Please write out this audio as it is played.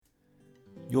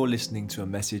You're listening to a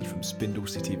message from Spindle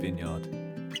City Vineyard.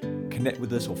 Connect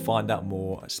with us or find out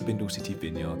more at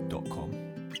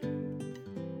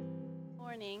spindlecityvineyard.com.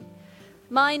 Morning.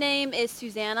 My name is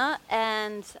Susanna,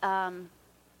 and I'm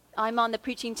on the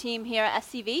preaching team here at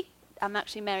SCV. I'm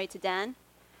actually married to Dan.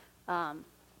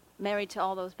 Married to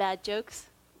all those bad jokes,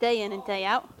 day in and day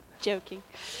out. Joking.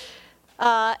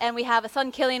 And we have a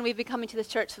son, Killian. We've been coming to this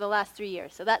church for the last 3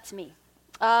 years, so that's me.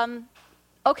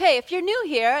 Okay, if you're new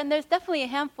here, and there's definitely a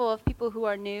handful of people who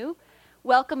are new,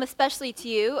 welcome especially to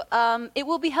you. It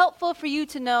will be helpful for you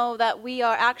to know that we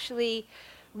are actually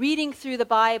reading through the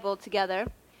Bible together,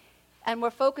 and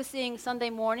we're focusing Sunday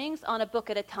mornings on a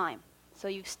book at a time. So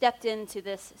you've stepped into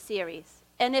this series.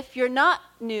 And if you're not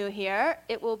new here,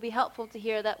 it will be helpful to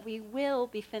hear that we will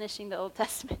be finishing the Old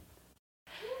Testament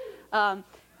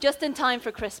just in time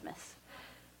for Christmas.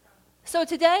 So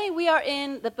today we are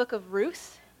in the book of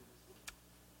Ruth.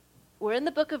 We're in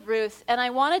the book of Ruth, and I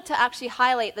wanted to actually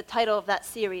highlight the title of that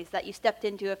series that you stepped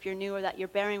into if you're new, or that you're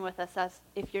bearing with us as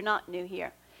if you're not new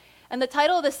here. And the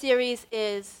title of the series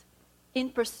is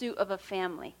In Pursuit of a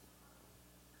Family.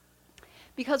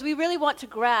 Because we really want to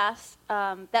grasp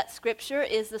that Scripture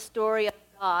is the story of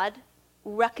God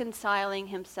reconciling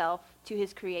himself to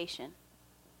his creation.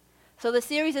 So the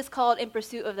series is called In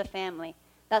Pursuit of the Family.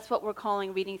 That's what we're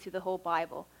calling reading through the whole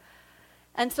Bible.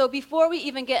 And so before we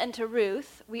even get into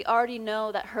Ruth, we already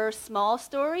know that her small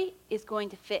story is going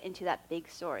to fit into that big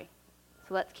story.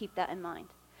 So let's keep that in mind.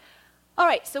 All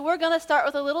right, so we're going to start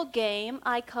with a little game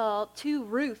I call Two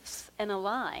Ruths and a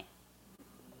Lie.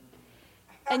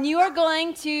 And you are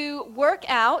going to work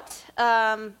out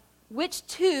which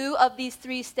two of these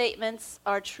three statements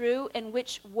are true and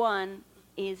which one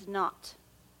is not.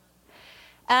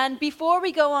 And before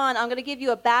we go on, I'm going to give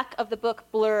you a back of the book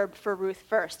blurb for Ruth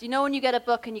first. You know when you get a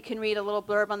book and you can read a little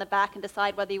blurb on the back and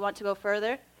decide whether you want to go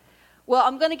further? Well,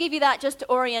 I'm going to give you that just to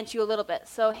orient you a little bit.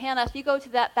 So Hannah, if you go to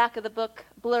that back of the book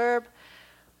blurb,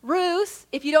 Ruth,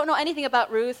 if you don't know anything about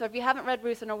Ruth, or if you haven't read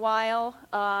Ruth in a while,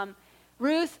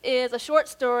 Ruth is a short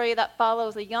story that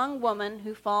follows a young woman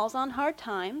who falls on hard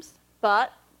times,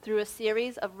 but through a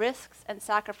series of risks and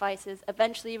sacrifices,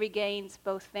 eventually regains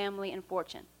both family and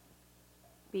fortune.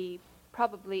 Be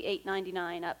probably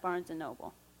 $8.99 at Barnes &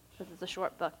 Noble. This is a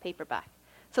short book, paperback.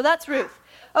 So that's Ruth.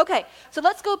 Okay, so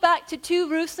let's go back to Two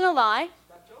Ruths and a Lie.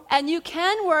 And you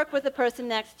can work with the person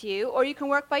next to you, or you can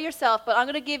work by yourself, but I'm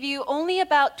going to give you only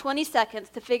about 20 seconds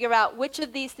to figure out which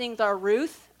of these things are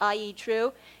Ruth, i.e.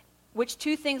 true, which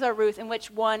two things are Ruth, and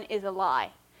which one is a lie.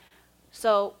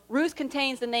 So Ruth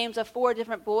contains the names of 4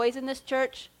 different boys in this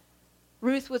church.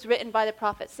 Ruth was written by the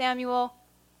prophet Samuel.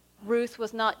 Ruth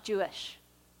was not Jewish.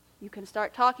 You can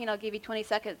start talking. I'll give you 20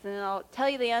 seconds, and then I'll tell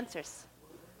you the answers.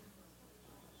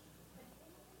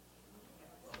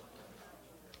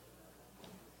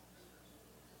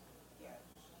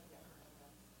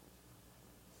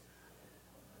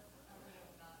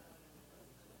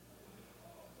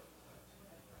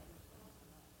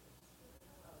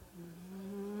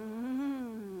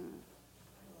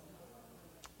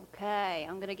 Okay,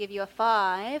 I'm going to give you a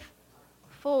 5,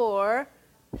 4,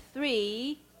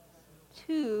 3,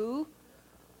 2,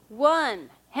 1.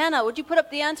 Hannah, would you put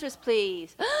up the answers,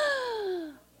 please?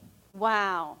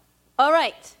 Wow. All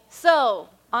right, so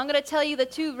I'm going to tell you the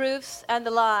two Ruths and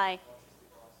the lie.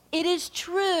 It is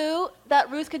true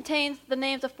that Ruth contains the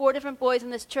names of 4 different boys in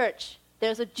this church.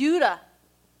 There's a Judah.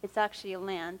 It's actually a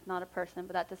land, not a person,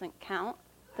 but that doesn't count.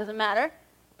 Doesn't matter.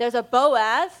 There's a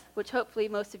Boaz, which hopefully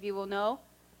most of you will know.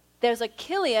 There's a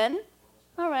Killian.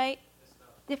 All right.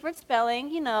 Different spelling,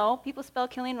 you know. People spell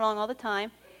Killian wrong all the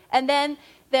time. And then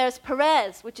there's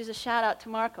Perez, which is a shout out to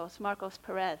Marcos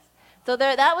Perez. So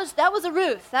that was a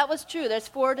Ruth. That was true. There's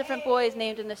 4 different boys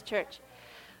named in this church.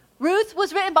 Ruth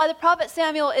was written by the prophet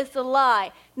Samuel is the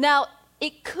lie. Now,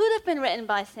 it could have been written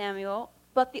by Samuel,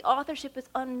 but the authorship is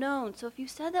unknown. So if you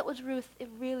said that was Ruth, it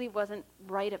really wasn't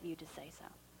right of you to say so.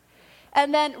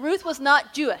 And then Ruth was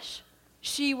not Jewish.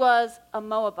 She was a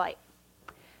Moabite.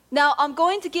 Now, I'm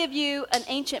going to give you an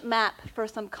ancient map for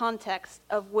some context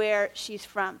of where she's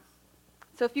from.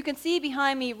 So if you can see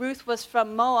behind me, Ruth was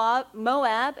from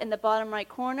Moab in the bottom right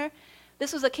corner.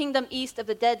 This was a kingdom east of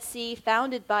the Dead Sea,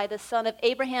 founded by the son of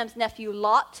Abraham's nephew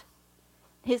Lot.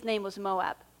 His name was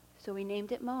Moab, so we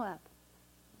named it Moab.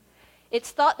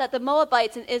 It's thought that the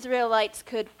Moabites and Israelites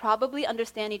could probably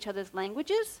understand each other's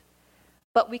languages,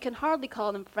 but we can hardly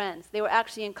call them friends. They were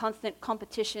actually in constant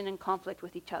competition and conflict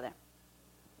with each other.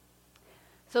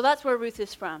 So that's where Ruth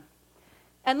is from.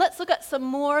 And let's look at some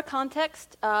more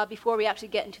context before we actually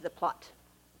get into the plot.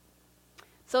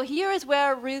 So here is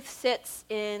where Ruth sits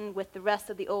in with the rest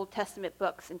of the Old Testament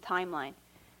books and timeline.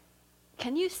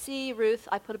 Can you see Ruth?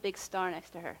 I put a big star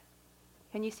next to her.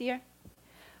 Can you see her?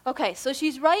 Okay, so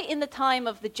she's right in the time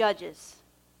of the Judges.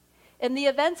 And the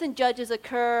events in Judges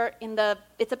occur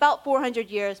it's about 400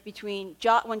 years between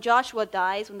when Joshua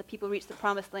dies, when the people reach the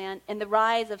Promised Land, and the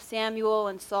rise of Samuel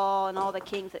and Saul and all the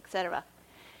kings, etc.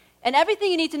 And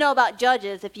everything you need to know about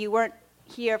Judges, if you weren't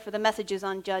here for the messages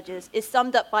on Judges, is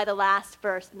summed up by the last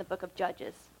verse in the book of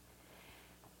Judges.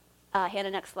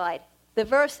 Hannah, next slide. The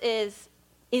verse is,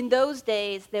 "In those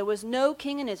days there was no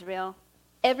king in Israel.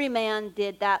 Every man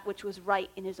did that which was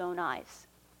right in his own eyes."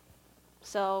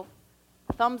 So,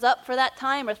 thumbs up for that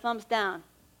time or thumbs down?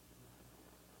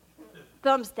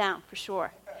 Thumbs down, for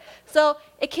sure. So,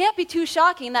 it can't be too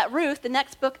shocking that Ruth, the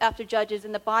next book after Judges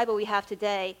in the Bible we have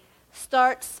today,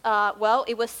 starts,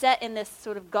 it was set in this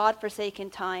sort of God-forsaken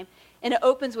time, and it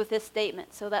opens with this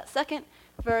statement. So that second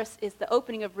verse is the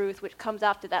opening of Ruth, which comes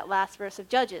after that last verse of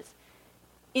Judges.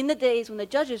 "In the days when the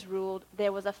judges ruled,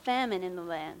 there was a famine in the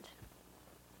land."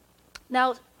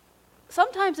 Now,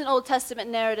 sometimes in Old Testament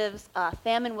narratives,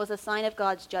 famine was a sign of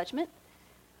God's judgment.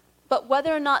 But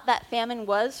whether or not that famine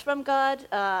was from God,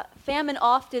 famine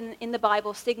often in the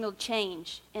Bible signaled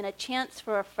change and a chance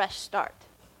for a fresh start.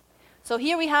 So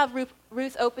here we have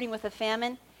Ruth opening with a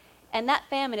famine, and that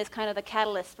famine is kind of the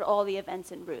catalyst for all the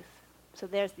events in Ruth. So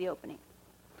there's the opening.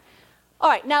 All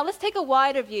right, now let's take a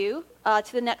wider view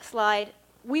to the next slide.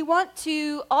 We want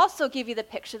to also give you the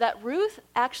picture that Ruth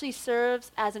actually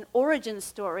serves as an origin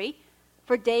story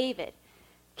for David,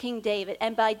 King David,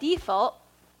 and by default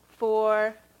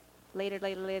for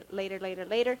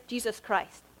later, Jesus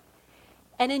Christ.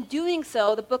 And in doing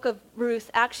so, the book of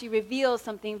Ruth actually reveals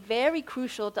something very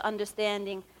crucial to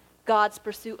understanding God's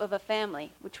pursuit of a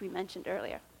family, which we mentioned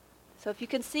earlier. So if you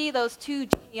can see those two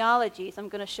genealogies, I'm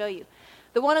going to show you.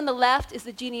 The one on the left is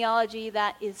the genealogy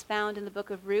that is found in the book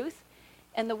of Ruth,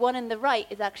 and the one on the right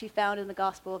is actually found in the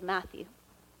Gospel of Matthew.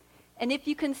 And if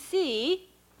you can see,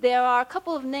 there are a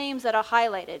couple of names that are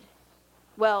highlighted.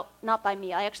 Well, not by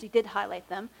me. I actually did highlight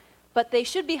them. But they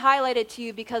should be highlighted to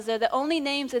you because they're the only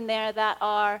names in there that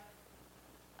are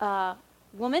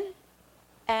women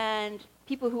and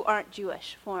people who aren't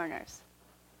Jewish, foreigners.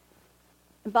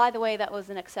 And by the way, that was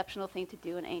an exceptional thing to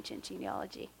do in ancient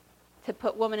genealogy, to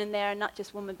put women in there, not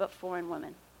just women, but foreign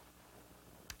women.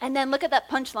 And then look at that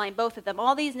punchline, both of them.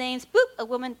 All these names, boop, a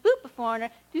woman, boop, a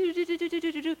foreigner,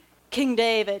 King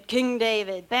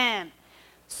David, bam.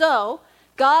 So,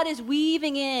 God is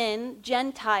weaving in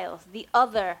Gentiles, the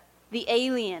other, the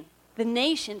alien, the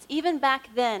nations. Even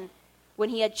back then, when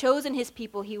he had chosen his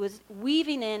people, he was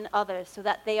weaving in others so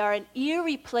that they are an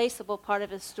irreplaceable part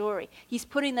of his story. He's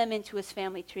putting them into his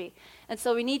family tree. And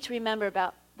so we need to remember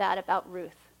about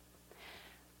Ruth.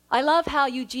 I love how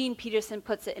Eugene Peterson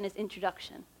puts it in his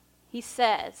introduction. He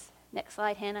says, next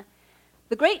slide, Hannah,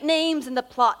 "The great names in the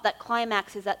plot that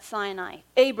climaxes at Sinai,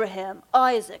 Abraham,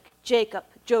 Isaac, Jacob,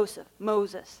 Joseph,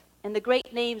 Moses, and the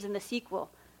great names in the sequel,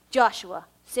 Joshua,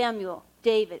 Samuel,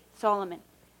 David, Solomon,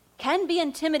 can be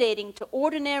intimidating to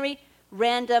ordinary,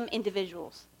 random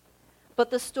individuals. But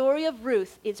the story of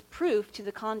Ruth is proof to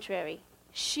the contrary.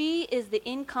 She is the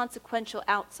inconsequential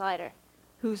outsider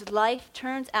whose life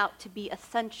turns out to be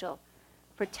essential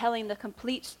for telling the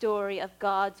complete story of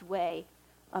God's way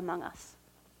among us."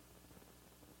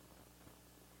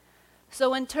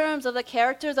 So in terms of the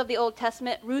characters of the Old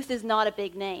Testament, Ruth is not a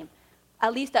big name,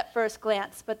 at least at first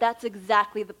glance, but that's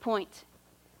exactly the point.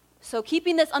 So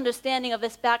keeping this understanding of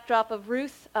this backdrop of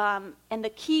Ruth and the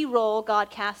key role God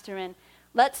cast her in,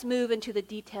 let's move into the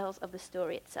details of the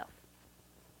story itself.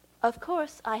 Of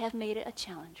course, I have made it a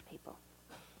challenge, people.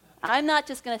 I'm not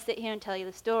just going to sit here and tell you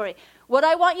the story. What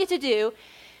I want you to do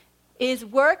is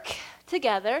work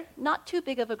together, not too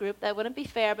big of a group, that wouldn't be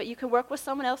fair, but you can work with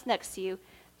someone else next to you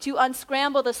to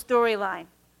unscramble the storyline.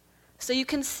 So you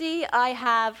can see I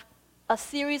have a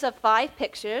series of 5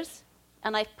 pictures,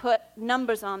 and I've put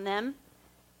numbers on them.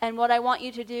 And what I want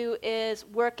you to do is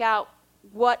work out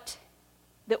what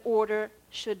the order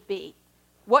should be.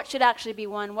 What should actually be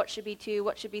 1, what should be 2,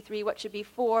 what should be 3, what should be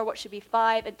 4, what should be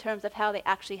 5 in terms of how they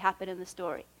actually happen in the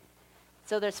story.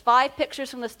 So there's 5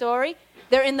 pictures from the story.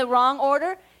 They're in the wrong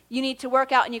order. You need to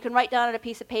work out, and you can write down on a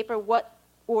piece of paper what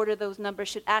order those numbers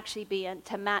should actually be in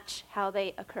to match how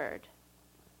they occurred.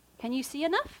 Can you see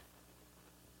enough?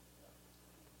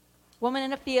 Woman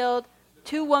in a field,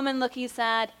 2 women looking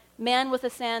sad, man with a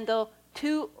sandal,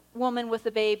 2 women with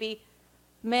a baby,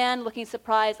 man looking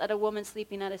surprised at a woman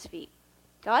sleeping at his feet.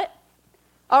 Got it?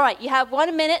 All right, you have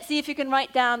 1 minute. See if you can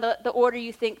write down the order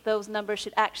you think those numbers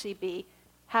should actually be.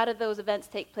 How did those events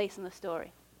take place in the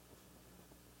story?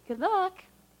 Good luck.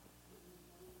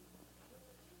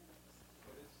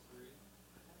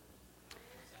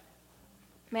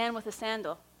 Man with a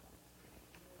sandal.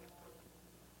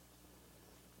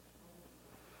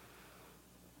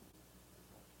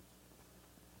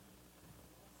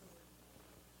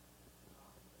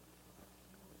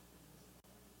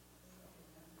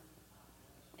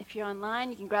 If you're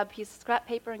online, you can grab a piece of scrap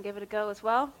paper and give it a go as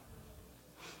well.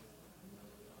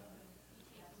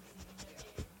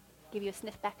 Give you a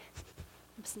sniff back.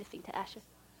 I'm sniffing to Asher.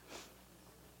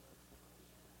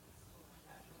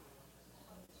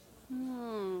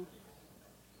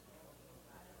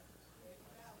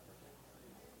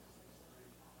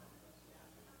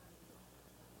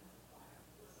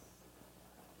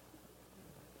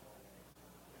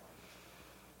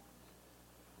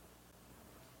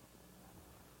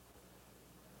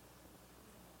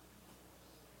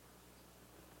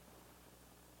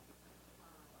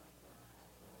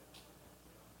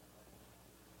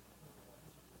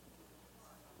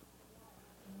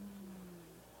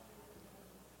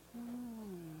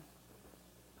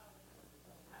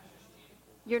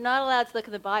 You're not allowed to look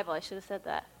in the Bible. I should have said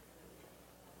that.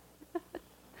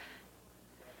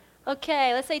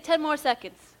 Okay, let's say 10 more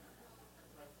seconds.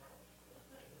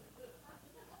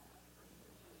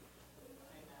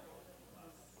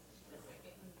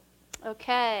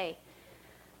 Okay.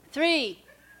 3,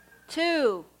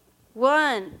 2,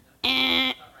 1.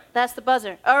 That's the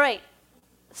buzzer. All right.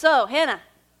 So, Hannah,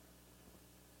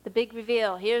 the big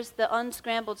reveal. Here's the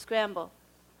unscrambled scramble.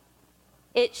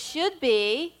 It should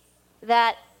be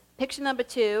that picture number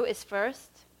 2 is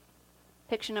first.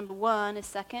 Picture number 1 is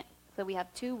second. So we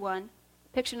have 2, 1.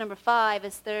 Picture number 5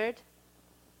 is third.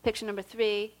 Picture number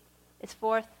 3 is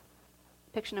fourth.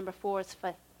 Picture number 4 is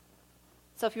fifth.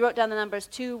 So if you wrote down the numbers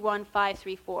 2, 1, 5,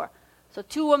 3, 4. So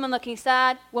 2 women looking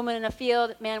sad, woman in a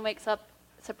field, man wakes up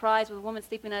surprised with a woman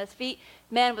sleeping at his feet,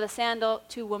 man with a sandal,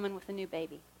 2 women with a new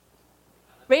baby.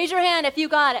 Raise your hand if you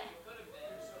got it.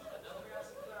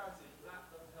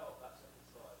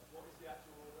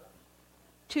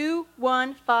 2,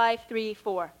 1, 5, 3,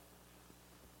 4.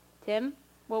 Tim,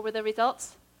 what were the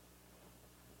results?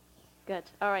 Good.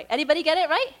 All right. Anybody get it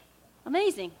right?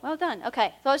 Amazing. Well done.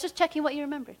 Okay. So I was just checking what you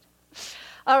remembered.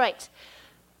 All right.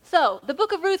 So the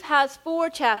book of Ruth has 4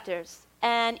 chapters,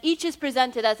 and each is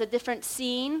presented as a different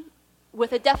scene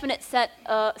with a definite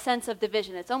sense of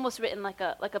division. It's almost written like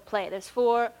a play. There's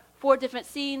four different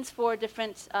scenes, 4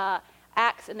 different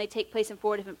acts, and they take place in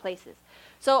 4 different places.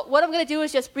 So what I'm going to do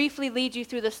is just briefly lead you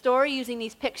through the story using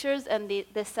these pictures and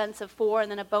this sense of 4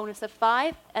 and then a bonus of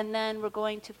 5, and then we're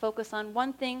going to focus on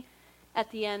one thing at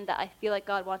the end that I feel like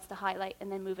God wants to highlight,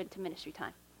 and then move into ministry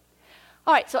time.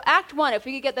 All right, so Act 1, if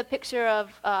we could get the picture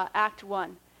of Act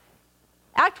 1.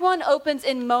 Act 1 opens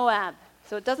in Moab.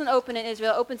 So it doesn't open in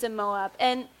Israel, it opens in Moab.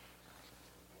 And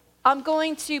I'm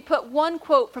going to put one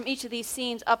quote from each of these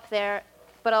scenes up there,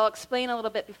 but I'll explain a little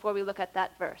bit before we look at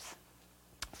that verse.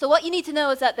 So what you need to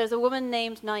know is that there's a woman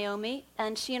named Naomi,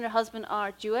 and she and her husband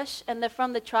are Jewish, and they're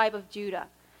from the tribe of Judah.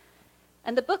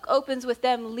 And the book opens with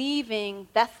them leaving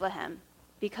Bethlehem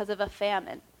because of a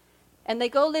famine. And they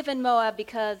go live in Moab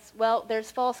because, well, there's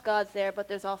false gods there, but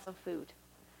there's also food.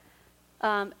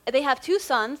 They have 2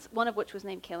 sons, one of which was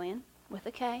named Killian, with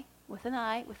a K, with an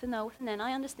I, with an O, with an N,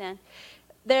 I understand.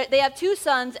 They have 2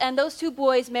 sons, and those 2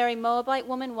 boys marry Moabite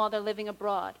women while they're living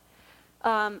abroad.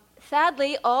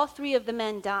 Sadly, all 3 of the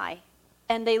men die,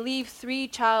 and they leave 3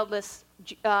 childless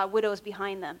widows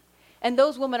behind them. And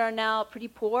those women are now pretty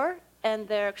poor, and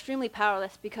they're extremely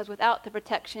powerless because without the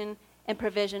protection and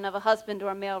provision of a husband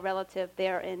or a male relative,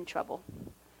 they're in trouble.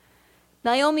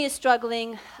 Naomi is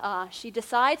struggling. She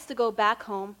decides to go back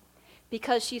home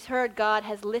because she's heard God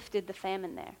has lifted the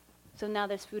famine there. So now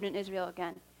there's food in Israel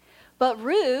again. But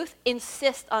Ruth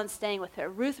insists on staying with her.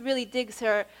 Ruth really digs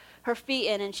her feet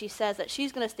in, and she says that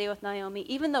she's going to stay with Naomi,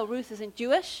 even though Ruth isn't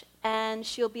Jewish, and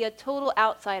she'll be a total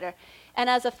outsider. And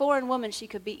as a foreign woman, she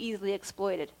could be easily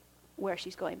exploited where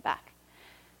she's going back.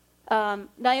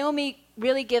 Naomi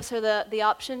really gives her the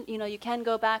option, you can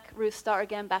go back, Ruth, start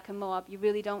again back in Moab. You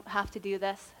really don't have to do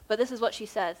this. But this is what she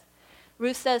says.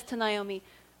 Ruth says to Naomi,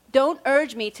 "Don't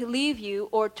urge me to leave you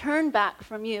or turn back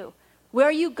from you.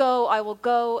 Where you go, I will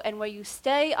go, and where you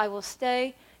stay, I will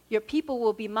stay. Your people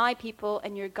will be my people,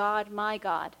 and your God, my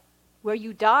God. Where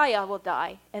you die, I will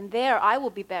die, and there I will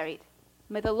be buried.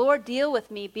 May the Lord deal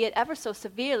with me, be it ever so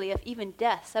severely, if even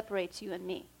death separates you and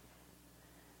me."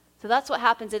 So that's what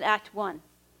happens in Act 1.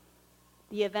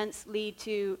 The events lead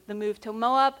to the move to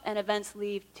Moab, and events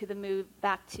lead to the move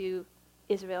back to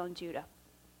Israel and Judah.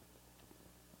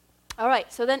 All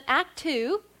right, so then Act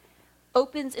 2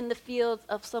 opens in the fields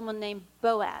of someone named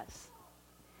Boaz.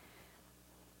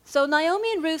 So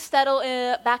Naomi and Ruth settle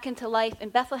back into life in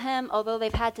Bethlehem, although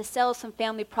they've had to sell some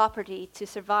family property to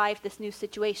survive this new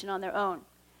situation on their own.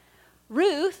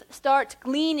 Ruth starts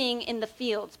gleaning in the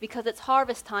fields because it's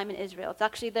harvest time in Israel. It's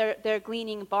actually they're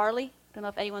gleaning barley. I don't know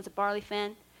if anyone's a barley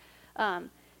fan. And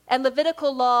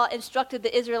Levitical law instructed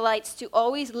the Israelites to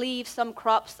always leave some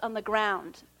crops on the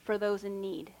ground for those in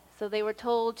need. So they were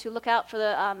told to look out for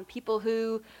the people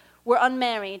who were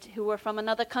unmarried, who were from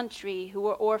another country, who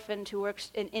were orphaned, who were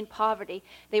in poverty.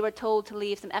 They were told to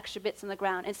leave some extra bits on the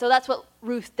ground. And so that's what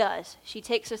Ruth does. She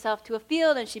takes herself to a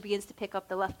field and she begins to pick up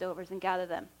the leftovers and gather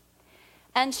them.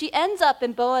 And she ends up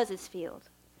in Boaz's field.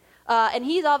 And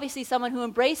he's obviously someone who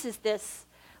embraces this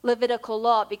Levitical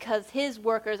law because his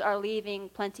workers are leaving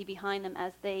plenty behind them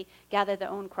as they gather their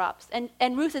own crops. And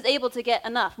Ruth is able to get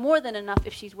enough, more than enough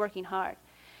if she's working hard.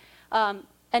 And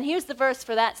here's the verse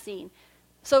for that scene.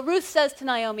 So Ruth says to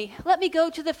Naomi, "Let me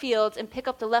go to the fields and pick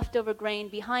up the leftover grain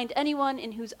behind anyone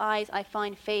in whose eyes I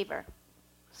find favor."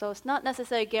 So it's not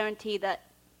necessarily guaranteed that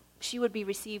she would be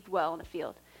received well in the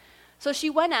field. So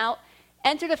she went out,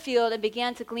 entered a field, and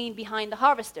began to glean behind the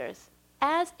harvesters.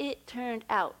 As it turned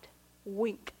out,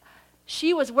 wink,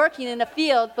 she was working in a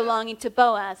field belonging to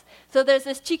Boaz. So there's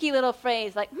this cheeky little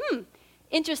phrase like,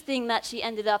 interesting that she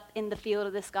ended up in the field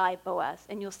of this guy, Boaz.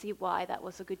 And you'll see why that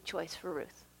was a good choice for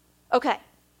Ruth. Okay,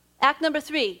 act number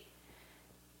 3.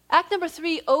 Act number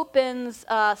 3 opens,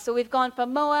 so we've gone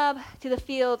from Moab to the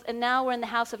fields, and now we're in the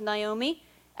house of Naomi,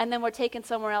 and then we're taken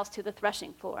somewhere else to the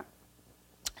threshing floor.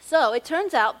 So it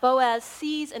turns out Boaz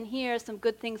sees and hears some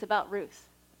good things about Ruth.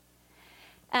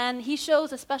 And he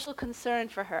shows a special concern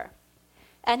for her.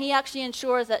 And he actually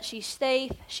ensures that she's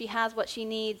safe, she has what she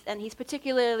needs, and he's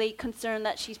particularly concerned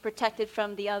that she's protected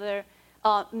from the other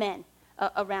men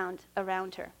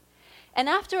around her. And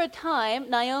after a time,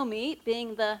 Naomi,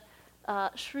 being the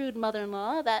shrewd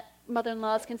mother-in-law that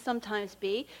mother-in-laws can sometimes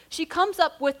be, she comes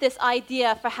up with this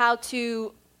idea for how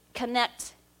to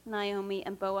connect Naomi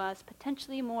and Boaz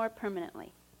potentially more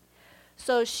permanently.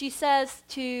 So she says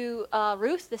to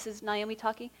Ruth, this is Naomi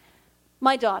talking,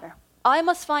 "My daughter, I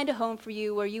must find a home for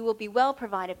you where you will be well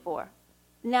provided for.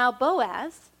 Now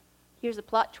Boaz," here's a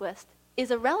plot twist,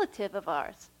 "is a relative of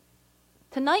ours.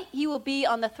 Tonight he will be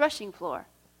on the threshing floor.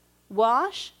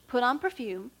 Wash, put on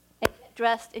perfume, and get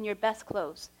dressed in your best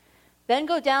clothes. Then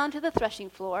go down to the threshing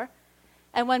floor,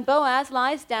 and when Boaz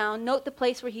lies down, note the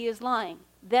place where he is lying.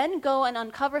 Then go and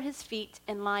uncover his feet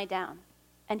and lie down,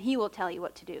 and he will tell you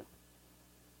what to do."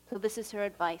 So this is her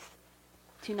advice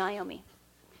to Naomi.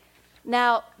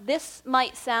 Now, this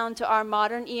might sound to our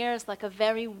modern ears like a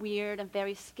very weird and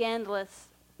very scandalous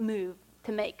move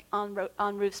to make on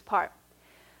Ruth's part.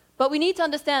 But we need to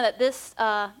understand that this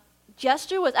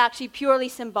gesture was actually purely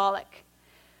symbolic.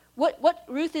 What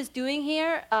Ruth is doing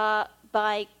here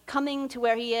by coming to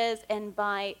where he is and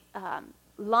by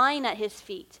lying at his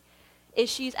feet is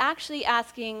she's actually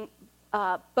asking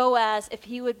Boaz if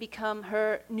he would become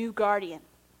her new guardian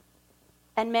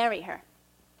and marry her.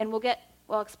 And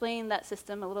we'll explain that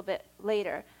system a little bit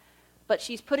later. But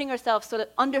she's putting herself sort of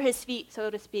under his feet, so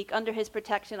to speak, under his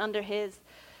protection, under his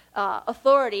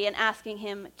authority, and asking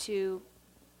him to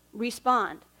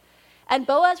respond. And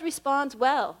Boaz responds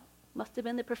well. Must have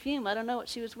been the perfume. I don't know what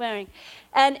she was wearing.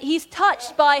 And he's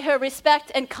touched by her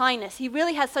respect and kindness. He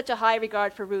really has such a high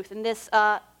regard for Ruth, and this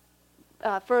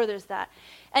furthers that.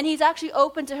 And he's actually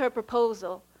open to her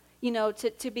proposal,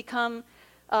 to become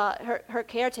her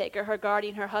caretaker, her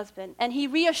guardian, her husband. And he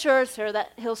reassures her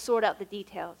that he'll sort out the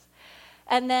details.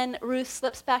 And then Ruth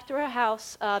slips back to her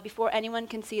house before anyone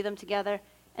can see them together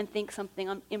and think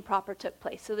something improper took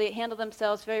place. So they handle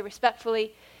themselves very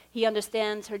respectfully. He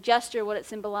understands her gesture, what it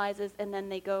symbolizes, and then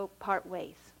they go part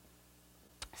ways.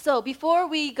 So before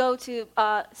we go to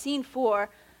scene 4,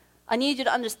 I need you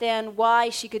to understand why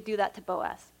she could do that to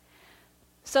Boaz.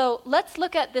 So let's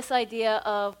look at this idea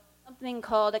of something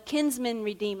called a kinsman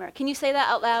redeemer. Can you say that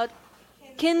out loud?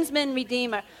 Kinsman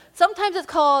redeemer. Sometimes it's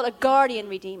called a guardian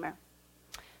redeemer.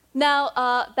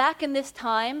 Now, back in this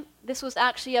time, this was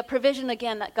actually a provision,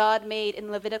 again, that God made in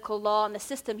Levitical law and the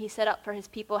system he set up for his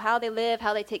people, how they live,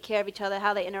 how they take care of each other,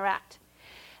 how they interact.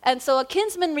 And so a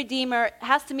kinsman redeemer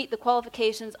has to meet the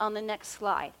qualifications on the next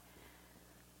slide.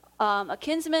 A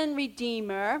kinsman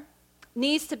redeemer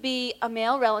needs to be a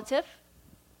male relative.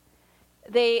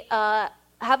 They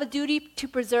have a duty to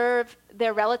preserve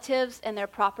their relatives and their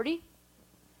property.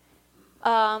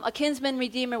 A kinsman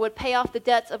redeemer would pay off the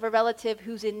debts of a relative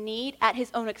who's in need at his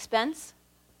own expense.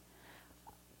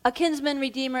 A kinsman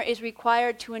redeemer is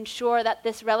required to ensure that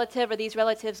this relative or these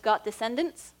relatives got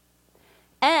descendants.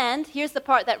 And here's the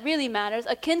part that really matters.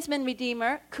 A kinsman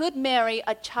redeemer could marry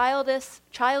a childless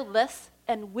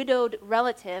and widowed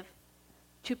relative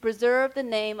to preserve the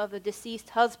name of the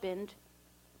deceased husband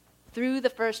through the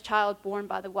first child born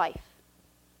by the wife.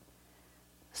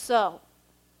 So,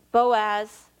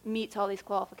 Boaz meets all these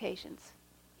qualifications.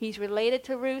 He's related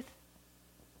to Ruth.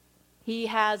 He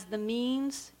has the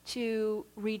means to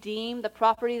redeem the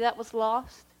property that was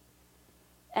lost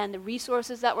and the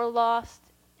resources that were lost.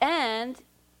 And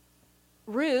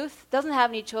Ruth doesn't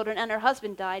have any children, and her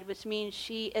husband died, which means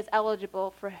she is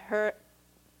eligible for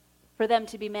them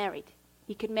to be married.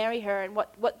 He could marry her, and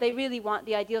what they really want,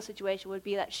 the ideal situation would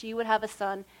be that she would have a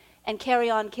son and carry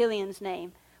on Killian's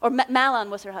name. Or Mahlon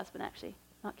was her husband, actually,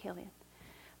 not Killian.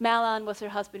 Mahlon was her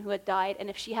husband who had died, and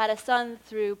if she had a son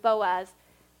through Boaz,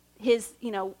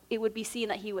 it would be seen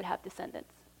that he would have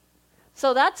descendants.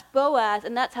 So that's Boaz,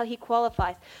 and that's how he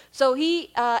qualifies. So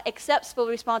he accepts full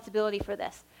responsibility for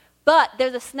this. But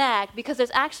there's a snag, because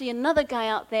there's actually another guy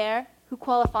out there who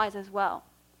qualifies as well.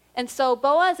 And so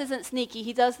Boaz isn't sneaky.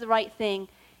 He does the right thing,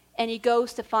 and he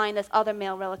goes to find this other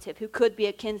male relative who could be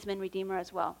a kinsman redeemer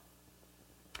as well.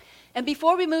 And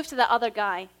before we move to the other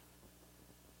guy,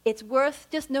 it's worth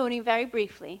just noting very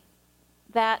briefly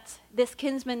that this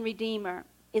kinsman redeemer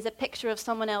is a picture of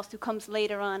someone else who comes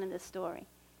later on in this story.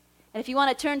 And if you want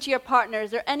to turn to your partner,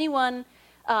 is there anyone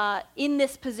in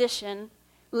this position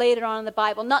later on in the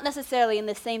Bible, not necessarily in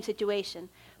the same situation,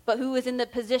 but who is in the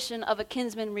position of a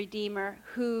kinsman redeemer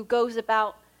who goes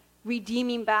about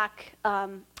redeeming back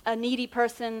a needy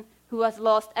person who has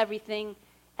lost everything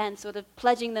and sort of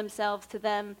pledging themselves to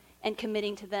them and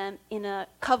committing to them in a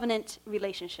covenant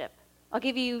relationship? I'll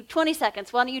give you 20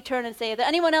 seconds. Why don't you turn and say, is there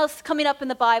anyone else coming up in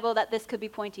the Bible that this could be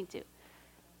pointing to?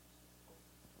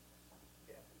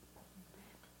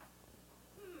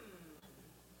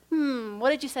 What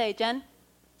did you say, Jen?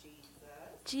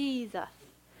 Jesus.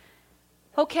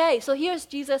 Okay, so here's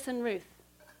Jesus and Ruth.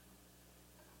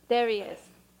 There he is.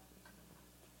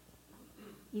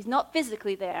 He's not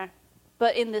physically there,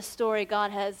 but in this story,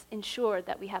 God has ensured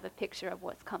that we have a picture of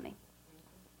what's coming.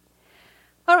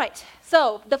 All right,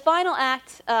 so the final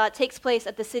act takes place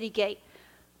at the city gate.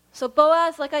 So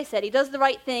Boaz, like I said, he does the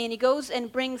right thing, and he goes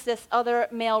and brings this other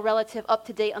male relative up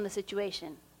to date on the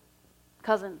situation.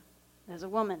 Cousin, there's a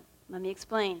woman. Let me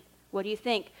explain. What do you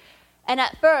think? And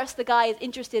at first, the guy is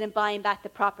interested in buying back the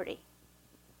property.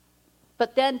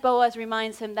 But then Boaz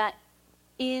reminds him that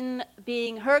in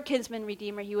being her kinsman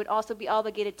redeemer, he would also be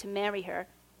obligated to marry her.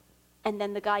 And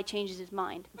then the guy changes his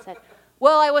mind and said,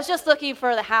 well, I was just looking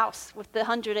for the house with the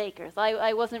 100 acres.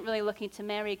 I wasn't really looking to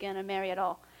marry again or marry at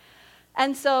all.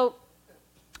 And so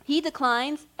he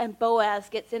declines, and Boaz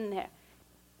gets in there.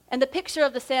 And the picture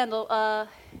of the sandal,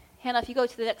 Hannah, if you go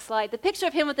to the next slide, the picture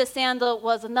of him with the sandal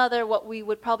was another what we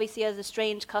would probably see as a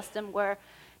strange custom where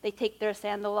they take their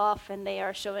sandal off and they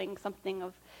are showing something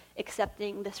of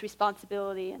accepting this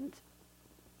responsibility. And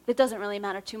it doesn't really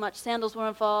matter too much. Sandals were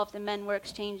involved and men were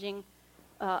exchanging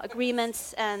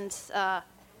agreements, and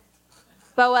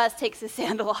Boaz takes his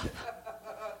sandal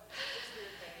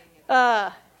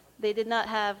off. They did not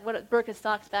have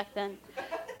Birkenstocks back then.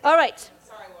 All right.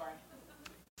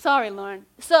 Sorry, Lauren.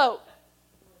 So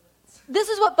this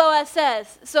is what Boaz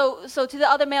says. So to the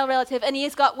other male relative, and he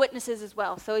has got witnesses as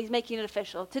well, so he's making it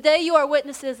official. Today you are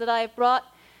witnesses that I have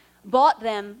bought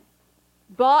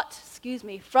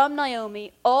from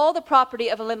Naomi all the property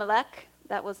of Elimelech,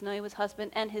 that was Naomi's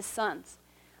husband, and his sons.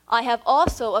 I have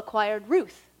also acquired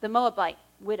Ruth, the Moabite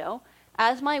widow,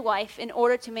 as my wife in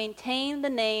order to maintain the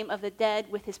name of the dead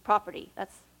with his property.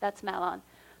 That's Mahlon.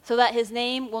 So that his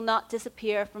name will not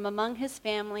disappear from among his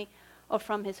family or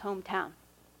from his hometown.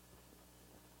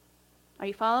 Are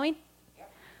you following?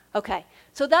 Yep. Okay.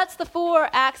 So that's the 4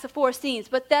 acts, the 4 scenes.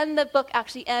 But then the book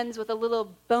actually ends with a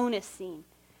little bonus scene.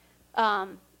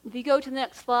 If you go to the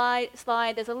next slide,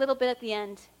 there's a little bit at the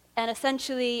end. And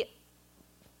essentially,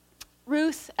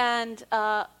 Ruth and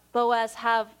Boaz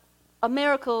have a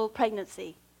miracle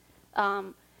pregnancy.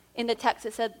 In the text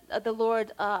it said the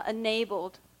Lord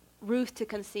enabled Ruth to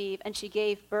conceive, and she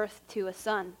gave birth to a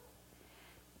son.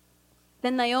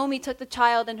 Then Naomi took the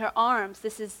child in her arms,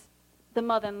 this is the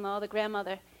mother-in-law, the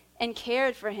grandmother, and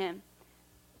cared for him.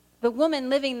 The woman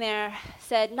living there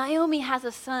said, Naomi has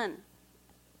a son.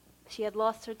 She had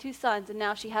lost her 2 sons, and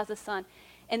now she has a son.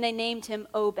 And they named him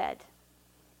Obed.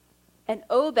 And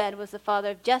Obed was the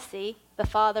father of Jesse, the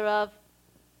father of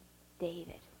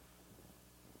David.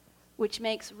 Which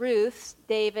makes Ruth,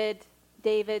 David's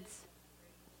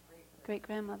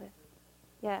great-grandmother.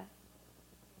 Yeah.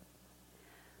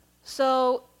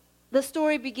 So the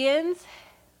story begins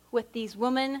with these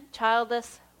women,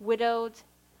 childless, widowed,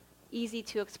 easy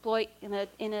to exploit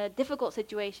in a difficult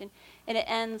situation. And it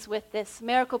ends with this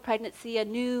miracle pregnancy, a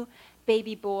new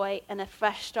baby boy, and a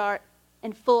fresh start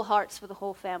and full hearts for the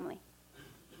whole family.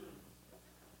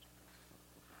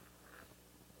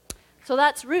 So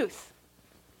that's Ruth.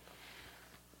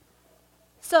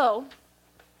 So,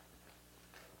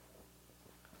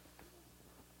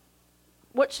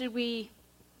 what should we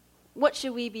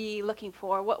be looking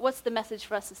for? What's the message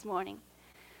for us this morning?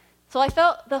 So I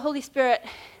felt the Holy Spirit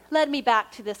led me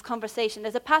back to this conversation.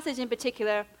 There's a passage in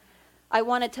particular I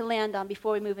wanted to land on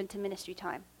before we move into ministry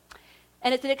time.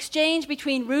 And it's an exchange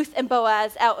between Ruth and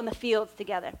Boaz out in the fields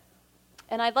together.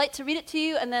 And I'd like to read it to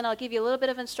you, and then I'll give you a little bit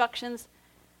of instructions.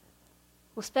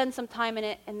 We'll spend some time in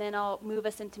it, and then I'll move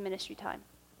us into ministry time.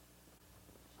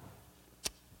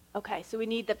 Okay, so we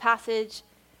need the passage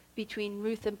between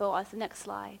Ruth and Boaz. The next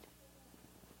slide.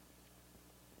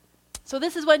 So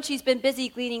this is when she's been busy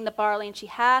gleaning the barley, and she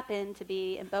happened to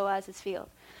be in Boaz's field.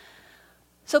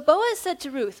 So Boaz said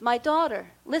to Ruth, "My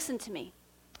daughter, listen to me.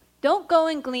 Don't go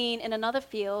and glean in another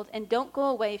field, and don't go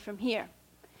away from here.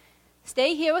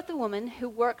 Stay here with the woman who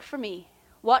work for me.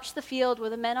 Watch the field where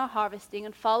the men are harvesting,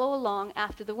 and follow along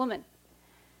after the woman.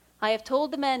 I have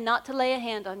told the men not to lay a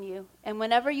hand on you, and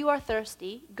whenever you are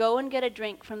thirsty, go and get a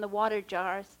drink from the water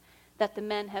jars that the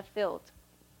men have filled."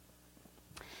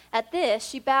 At this,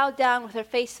 she bowed down with her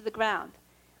face to the ground,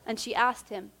 and she asked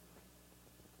him,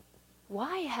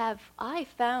 "Why have I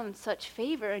found such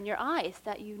favor in your eyes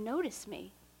that you notice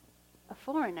me, a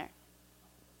foreigner?"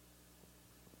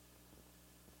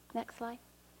 Next slide.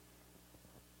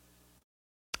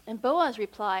 And Boaz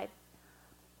replied,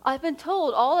 "I've been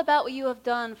told all about what you have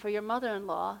done for your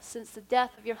mother-in-law since the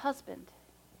death of your husband,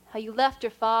 how you left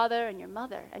your father and your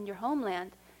mother and your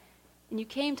homeland, and you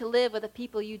came to live with a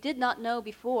people you did not know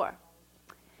before.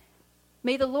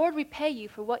 May the Lord repay you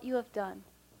for what you have done.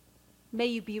 May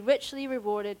you be richly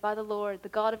rewarded by the Lord, the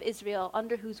God of Israel,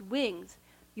 under whose wings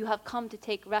you have come to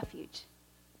take refuge."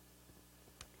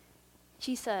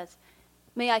 She says,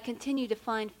 "May I continue to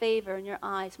find favor in your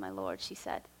eyes, my Lord," she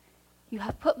said. "You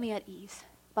have put me at ease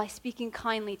by speaking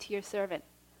kindly to your servant,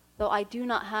 though I do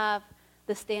not have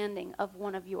the standing of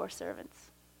one of your servants."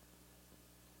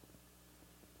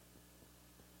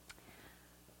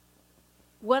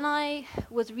 When I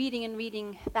was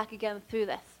reading back again through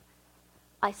this,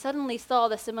 I suddenly saw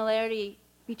the similarity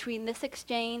between this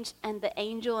exchange and the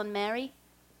angel and Mary,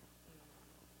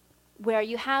 where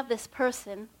you have this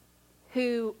person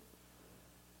who,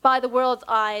 by the world's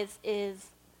eyes,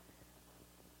 is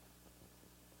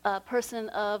a person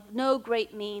of no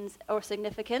great means or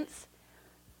significance,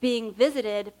 being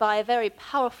visited by a very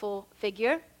powerful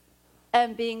figure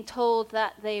and being told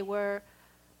that they were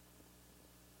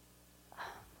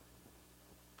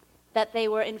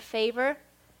in favor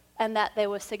and that there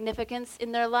was significance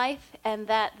in their life and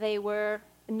that they were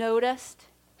noticed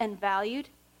and valued.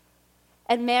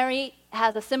 And Mary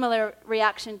has a similar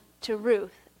reaction to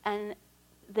Ruth, and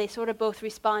they sort of both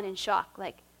respond in shock,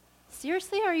 like,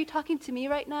 "Seriously, are you talking to me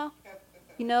right now?"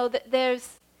 You know,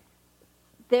 there's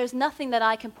nothing that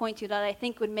I can point to that I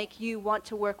think would make you want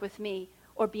to work with me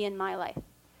or be in my life.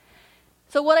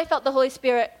 So what I felt the Holy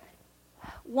Spirit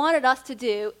wanted us to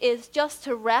do is just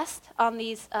to rest on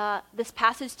this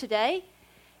passage today.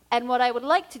 And what I would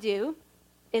like to do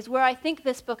is, where I think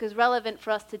this book is relevant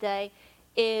for us today,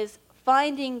 is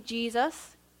finding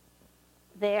Jesus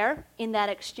there in that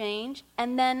exchange,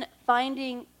 and then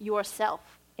finding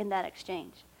yourself in that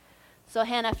exchange. So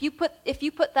Hannah, if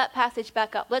you put that passage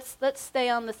back up, let's stay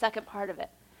on the second part of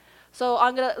it. So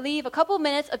I'm going to leave a couple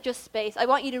minutes of just space. I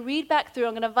want you to read back through.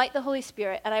 I'm going to invite the Holy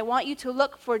Spirit, and I want you to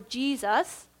look for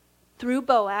Jesus through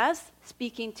Boaz,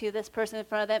 speaking to this person in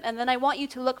front of them. And then I want you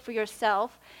to look for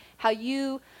yourself, how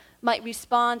you might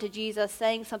respond to Jesus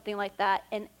saying something like that.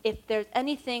 And if there's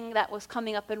anything that was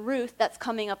coming up in Ruth, that's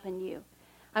coming up in you.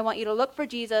 I want you to look for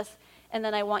Jesus, and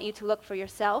then I want you to look for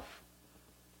yourself.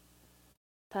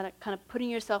 Kind of putting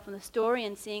yourself in the story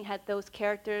and seeing how those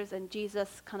characters and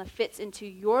Jesus kind of fits into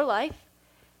your life.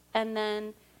 And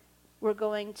then we're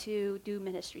going to do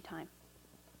ministry time.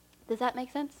 Does that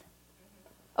make sense?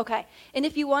 Okay. And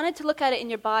if you wanted to look at it in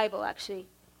your Bible, actually,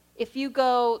 if you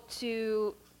go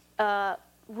to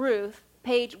Ruth,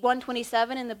 page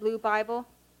 127 in the blue Bible,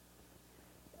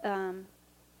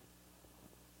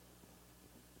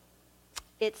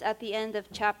 it's at the end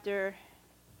of chapter...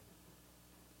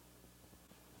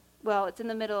 Well, it's in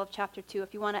the middle of chapter 2,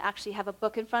 if you want to actually have a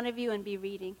book in front of you and be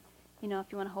reading,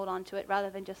 if you want to hold on to it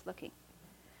rather than just looking.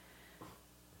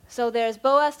 So there's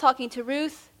Boaz talking to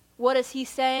Ruth. What is he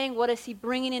saying? What is he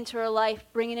bringing into her life,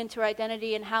 bringing into her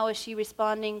identity, and how is she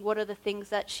responding? What are the things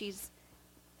that she's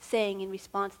saying in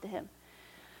response to him.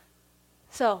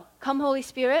 So, come Holy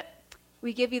Spirit,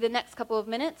 we give you the next couple of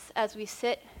minutes as we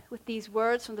sit with these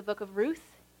words from the book of Ruth,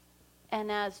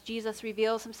 and as Jesus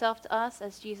reveals himself to us,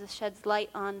 as Jesus sheds light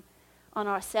on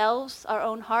ourselves, our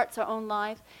own hearts, our own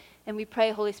lives, and we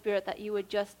pray, Holy Spirit, that you would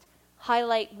just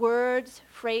highlight words,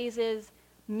 phrases,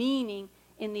 meaning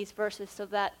in these verses so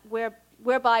that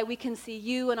whereby we can see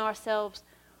you and ourselves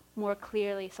more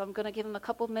clearly. So I'm going to give him a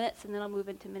couple of minutes and then I'll move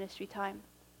into ministry time.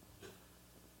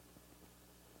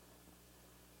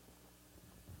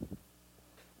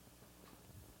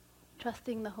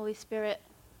 Trusting the Holy Spirit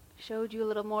showed you a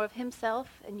little more of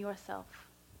himself and yourself.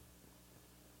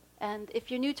 And if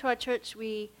you're new to our church,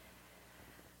 we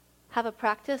have a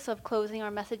practice of closing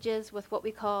our messages with what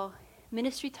we call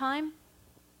ministry time.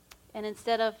 And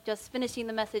instead of just finishing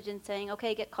the message and saying,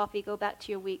 okay, get coffee, go back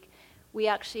to your week, we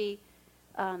actually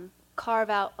carve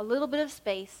out a little bit of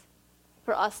space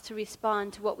for us to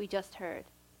respond to what we just heard.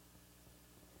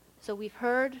 So we've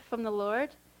heard from the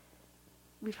Lord,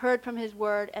 we've heard from his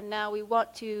word, and now we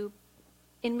want to,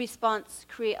 in response,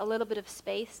 create a little bit of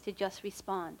space to just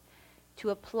respond,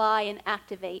 to apply and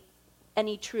activate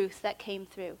any truth that came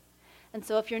through. And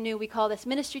so if you're new, we call this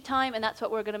ministry time, and that's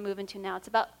what we're going to move into now. It's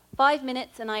about 5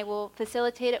 minutes, and I will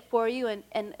facilitate it for you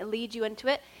and lead you into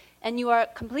it. And you are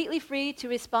completely free to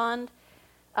respond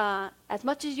as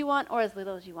much as you want or as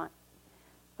little as you want.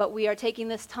 But we are taking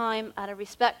this time out of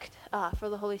respect for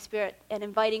the Holy Spirit and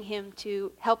inviting him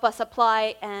to help us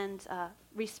apply and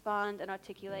respond and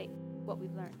articulate what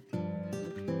we've learned.